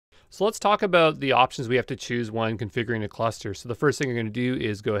So let's talk about the options we have to choose when configuring a cluster. So the first thing you're going to do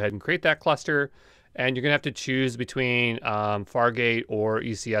is go ahead and create that cluster, and you're going to have to choose between Fargate or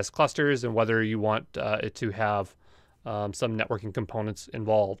ECS clusters and whether you want it to have some networking components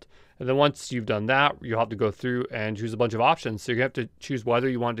involved. And then once you've done that, you'll have to go through and choose a bunch of options. So you have to choose whether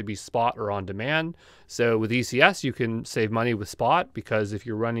you want it to be spot or on demand. So with ECS, you can save money with spot because if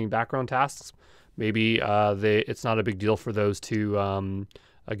you're running background tasks, maybe it's not a big deal for those to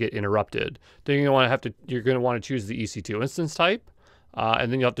get interrupted. Then you're going to want to choose the EC2 instance type,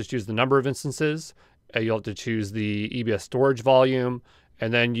 and then you'll have to choose the number of instances. You'll have to choose the EBS storage volume,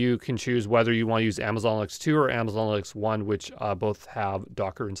 and then you can choose whether you want to use Amazon Linux 2 or Amazon Linux 1, which both have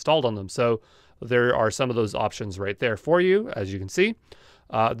Docker installed on them. So there are some of those options right there for you, as you can see.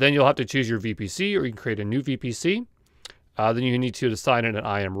 Then you'll have to choose your VPC, or you can create a new VPC. Then you need to assign it an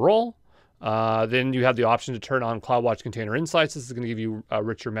IAM role. Then you have the option to turn on CloudWatch Container Insights. This is going to give you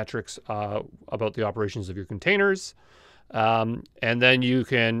richer metrics about the operations of your containers. And then you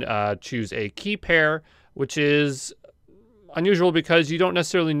can choose a key pair, which is unusual because you don't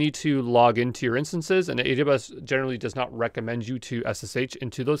necessarily need to log into your instances, and AWS generally does not recommend you to SSH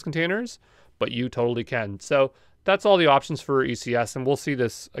into those containers, but you totally can. So that's all the options for ECS, and we'll see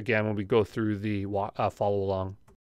this again when we go through the follow along.